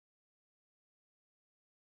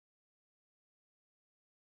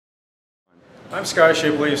I'm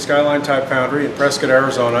Shipley of Skyline Type Foundry in Prescott,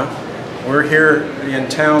 Arizona. We're here in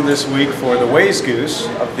town this week for the Wayzgoose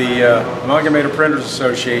of the Amalgamated Printers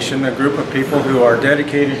Association, a group of people who are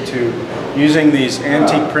dedicated to using these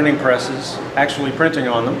antique printing presses, actually printing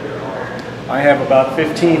on them. I have about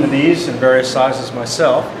 15 of these in various sizes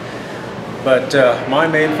myself, but my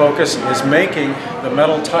main focus is making the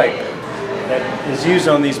metal type that is used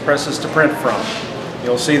on these presses to print from.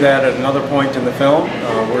 You'll see that at another point in the film.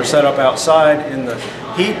 We're set up outside in the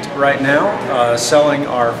heat right now, selling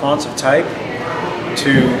our fonts of type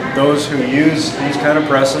to those who use these kind of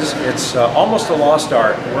presses. It's almost a lost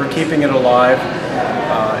art. We're keeping it alive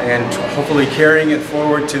and hopefully carrying it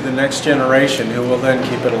forward to the next generation who will then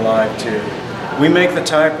keep it alive too. We make the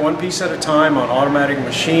type one piece at a time on automatic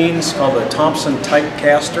machines called the Thompson Type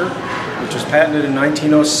Caster, which was patented in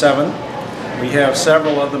 1907. We have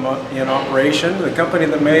several of them in operation. The company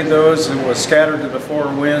that made those was scattered to the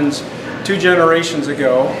four winds 2 generations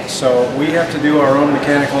ago, so we have to do our own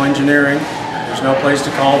mechanical engineering. There's no place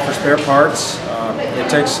to call for spare parts. It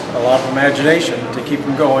takes a lot of imagination to keep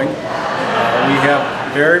them going. We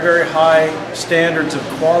have very, very high standards of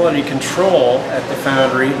quality control at the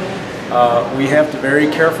foundry. We have to very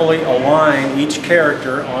carefully align each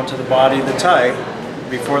character onto the body of the type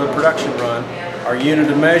before the production run. Our unit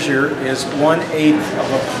of measure is 1/8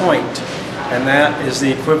 of a point, and that is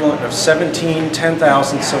the equivalent of 17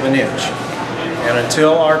 ten-thousandths of an inch. And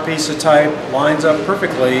until our piece of type lines up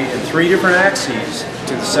perfectly in 3 different axes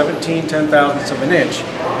to the 17 ten-thousandths of an inch,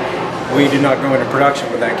 we do not go into production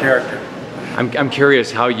with that character. I'm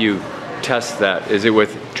curious how you test that. Is it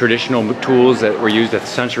with traditional tools that were used a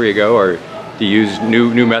century ago, or do you use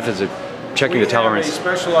new methods of checking the tolerance? We have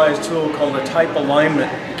a specialized tool called a type alignment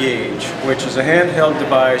gauge, which is a handheld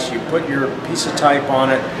device. You put your piece of type on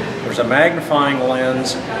it, there's a magnifying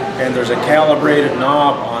lens, and there's a calibrated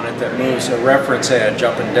knob on it that moves a reference edge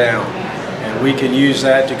up and down. And we can use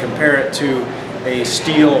that to compare it to a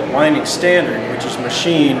steel lining standard, which is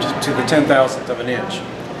machined to the 10,000th of an inch.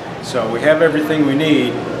 So we have everything we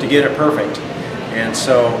need to get it perfect. And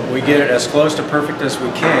so we get it as close to perfect as we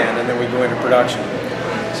can, and then we go into production.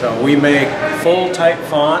 So we make full type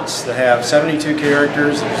fonts that have 72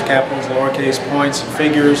 characters. There's capitals, lowercase, points, and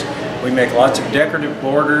figures. We make lots of decorative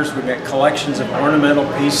borders. We make collections of ornamental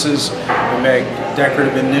pieces. We make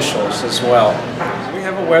decorative initials as well. We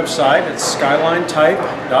have a website. It's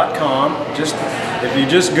skylinetype.com. If you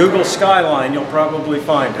just Google Skyline, you'll probably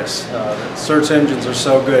find us. The search engines are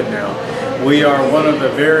so good now. We are one of the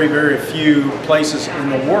very, very few places in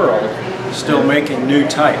the world still making new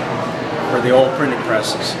type for the old printing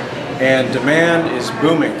presses, and demand is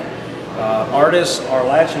booming. Artists are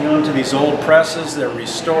latching onto these old presses, they're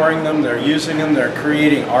restoring them, they're using them, they're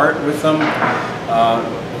creating art with them.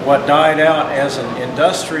 What died out as an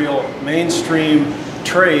industrial mainstream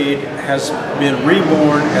trade has been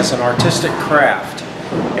reborn as an artistic craft,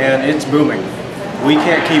 and it's booming. We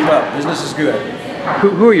can't keep up. Business is good.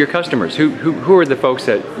 Who are your customers? Who are the folks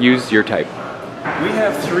that use your type? We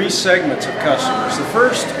have 3 segments of customers. The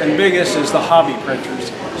first and biggest is the hobby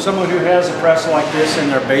printers. Someone who has a press like this in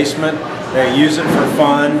their basement. They use it for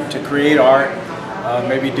fun, to create art,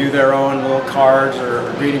 maybe do their own little cards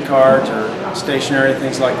or greeting cards or stationery,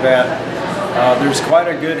 things like that. There's quite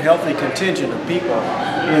a good, healthy contingent of people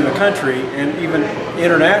in the country and even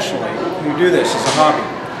internationally who do this as a hobby.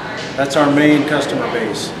 That's our main customer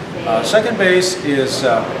base. Second base is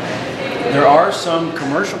there are some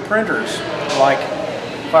commercial printers like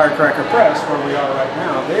Firecracker Press, where we are right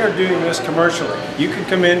now. They are doing this commercially. You can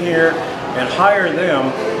come in here and hire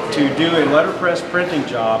them to do a letterpress printing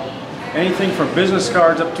job, anything from business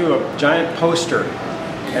cards up to a giant poster.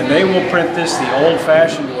 And they will print this the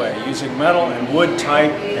old-fashioned way, using metal and wood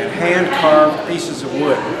type and hand-carved pieces of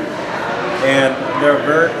wood. And there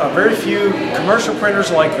are very few commercial printers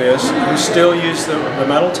like this who still use the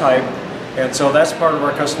metal type, and so that's part of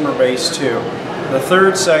our customer base too. The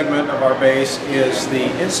third segment of our base is the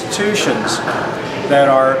institutions that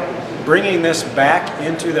are bringing this back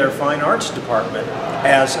into their fine arts department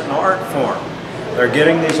as an art form. They're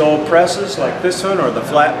getting these old presses like this one, or the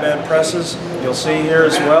flatbed presses you'll see here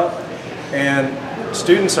as well, and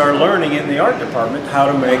students are learning in the art department how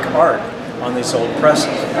to make art on these old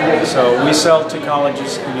presses. So we sell to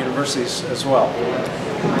colleges and universities as well.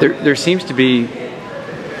 There seems to be,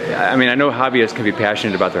 I mean, I know hobbyists can be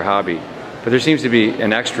passionate about their hobby, but there seems to be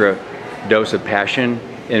an extra dose of passion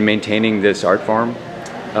in maintaining this art form.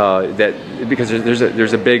 Because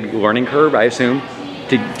there's a big learning curve, I assume,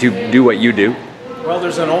 to do what you do. Well,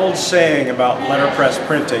 there's an old saying about letterpress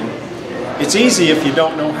printing. It's easy if you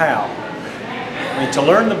don't know how. I mean, to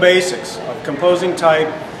learn the basics of composing type,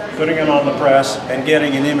 putting it on the press, and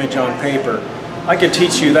getting an image on paper. I could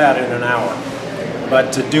teach you that in an hour.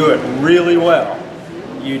 But to do it really well,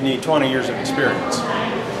 you need 20 years of experience.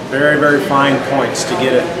 Very, very fine points to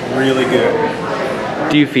get it really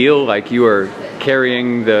good. Do you feel like you are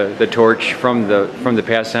carrying the torch from the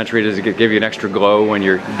past century? Does it give you an extra glow when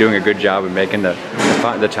you're doing a good job of making the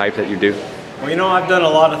type that you do? Well, you know, I've done a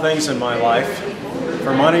lot of things in my life,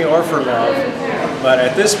 for money or for love, but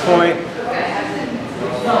at this point,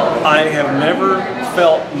 I have never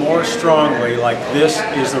felt more strongly like this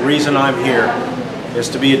is the reason I'm here, is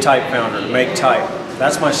to be a type founder, to make type.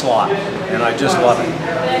 That's my slot, and I just love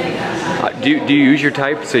it. Do you use your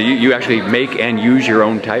type? So you actually make and use your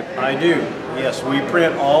own type? I do, yes. We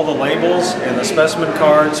print all the labels and the specimen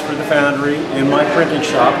cards for the foundry in my printing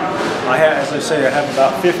shop. As I say, I have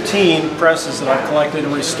about 15 presses that I've collected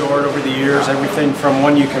and restored over the years. Everything from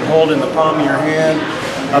one you can hold in the palm of your hand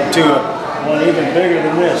up to one even bigger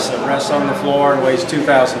than this that rests on the floor and weighs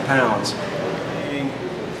 2,000 pounds.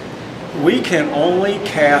 We can only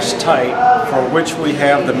cast type for which we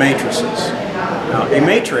have the matrices. Now, a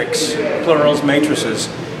matrix, plurals matrices,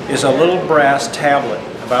 is a little brass tablet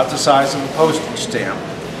about the size of a postage stamp.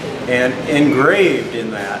 And engraved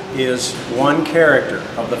in that is one character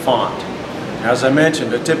of the font. As I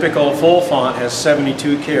mentioned, a typical full font has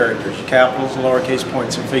 72 characters, capitals, lowercase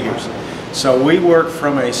points, and figures. So we work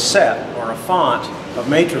from a set or a font of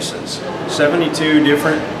matrices, 72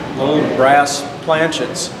 different little brass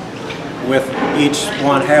planchets, with each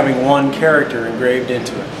one having one character engraved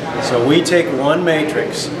into it. So we take one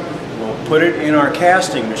matrix, we'll put it in our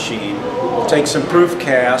casting machine, we'll take some proof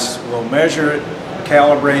casts, we'll measure it,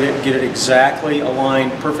 calibrate it, get it exactly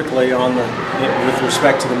aligned perfectly on with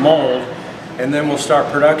respect to the mold, and then we'll start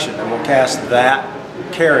production and we'll cast that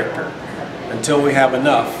character until we have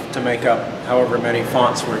enough to make up however many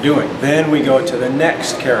fonts we're doing. Then we go to the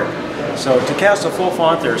next character. So to cast a full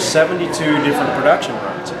font, there are 72 different production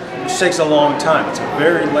runs, which takes a long time. It's a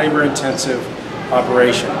very labor-intensive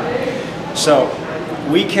operation. So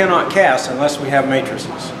we cannot cast unless we have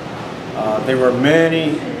matrices. There were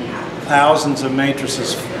many thousands of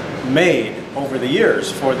matrices made over the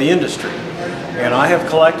years for the industry, and I have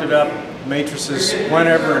collected up matrices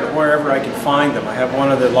whenever and wherever I can find them. I have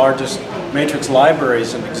one of the largest matrix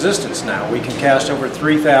libraries in existence now. We can cast over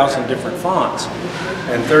 3,000 different fonts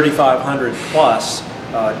and 3,500 plus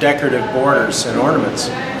decorative borders and ornaments.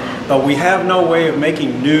 But we have no way of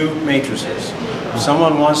making new matrices. If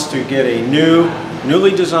someone wants to get a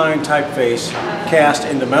newly designed typeface cast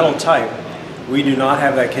into metal type, we do not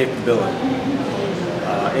have that capability.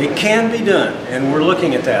 It can be done, and we're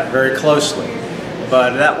looking at that very closely,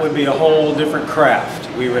 but that would be a whole different craft.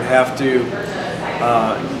 We would have to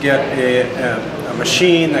get a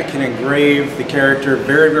machine that can engrave the character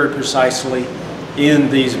very, very precisely in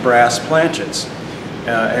these brass planchets.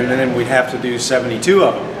 And then we'd have to do 72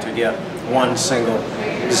 of them to get one single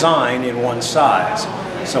design in one size.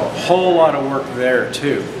 So a whole lot of work there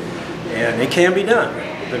too. And it can be done.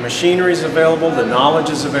 The machinery is available, the knowledge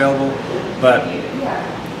is available, but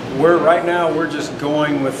right now we're just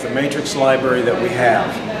going with the matrix library that we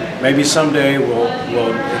have. Maybe someday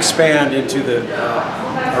we'll expand into the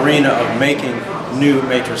arena of making new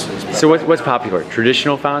matrices. So what's popular?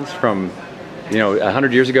 Traditional fonts from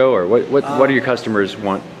 100 years ago, or what do your customers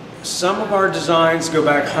want? Some of our designs go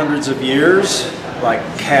back hundreds of years, like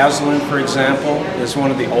Caslin, for example, is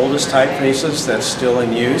one of the oldest typefaces that's still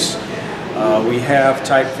in use. We have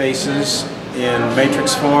typefaces in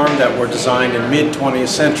matrix form that were designed in mid-20th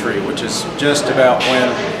century, which is just about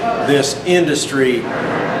when this industry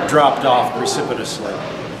dropped off precipitously.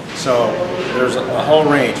 So there's a whole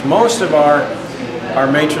range. Most of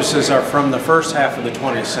our matrices are from the first half of the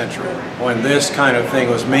 20th century, when this kind of thing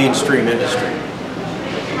was mainstream industry.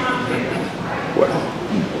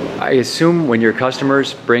 I assume when your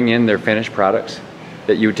customers bring in their finished products,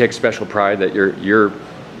 that you take special pride that your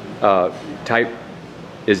type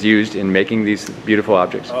is used in making these beautiful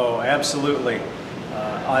objects. Oh, absolutely.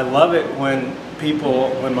 I love it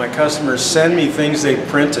when my customers send me things they've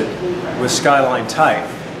printed with Skyline Type.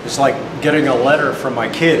 It's like getting a letter from my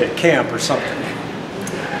kid at camp or something.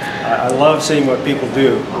 I love seeing what people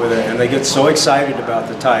do with it, and they get so excited about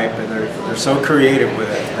the type, and they're so creative with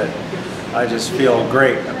it that I just feel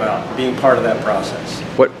great about being part of that process.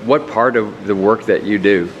 What part of the work that you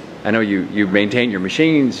do? I know you maintain your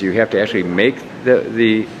machines, you have to actually make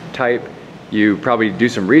the type, you probably do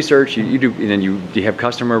some research, you do, and then you have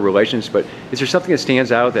customer relations, but is there something that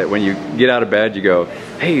stands out that when you get out of bed you go,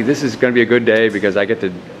 hey, this is going to be a good day because I get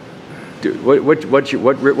to do,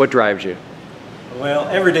 what drives you? Well,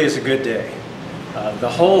 every day is a good day. The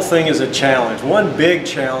whole thing is a challenge, one big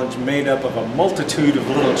challenge made up of a multitude of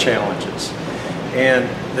little challenges. And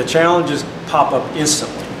the challenges pop up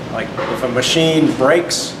instantly. Like if a machine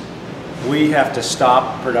breaks, we have to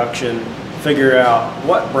stop production, figure out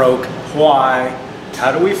what broke, why,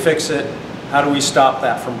 how do we fix it, how do we stop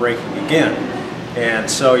that from breaking again. And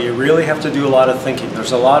so you really have to do a lot of thinking.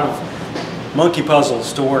 There's a lot of monkey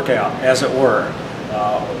puzzles to work out, as it were.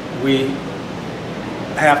 We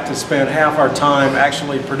have to spend half our time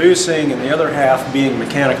actually producing and the other half being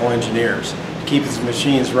mechanical engineers to keep these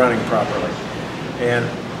machines running properly. And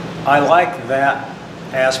I like that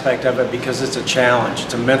aspect of it because it's a challenge,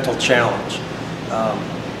 it's a mental challenge.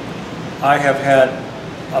 I have had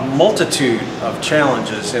a multitude of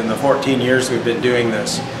challenges in the 14 years we've been doing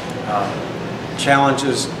this.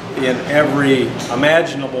 Challenges in every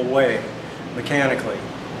imaginable way, mechanically.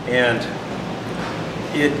 And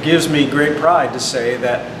it gives me great pride to say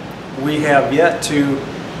that we have yet to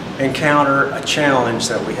encounter a challenge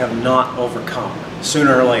that we have not overcome,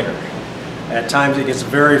 sooner or later. At times it gets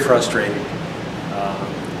very frustrating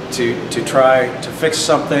to try to fix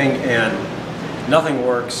something and nothing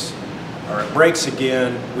works, or it breaks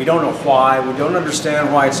again. We don't know why. We don't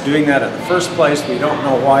understand why it's doing that in the first place. We don't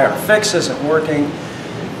know why our fix isn't working.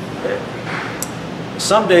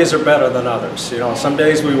 Some days are better than others. You know, some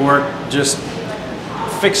days we work just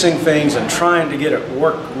fixing things and trying to get it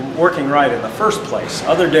working right in the first place.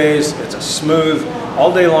 Other days it's a smooth,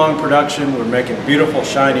 all day long production. We're making beautiful,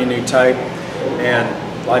 shiny new type,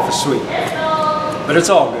 and life is sweet. But it's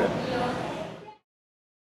all good.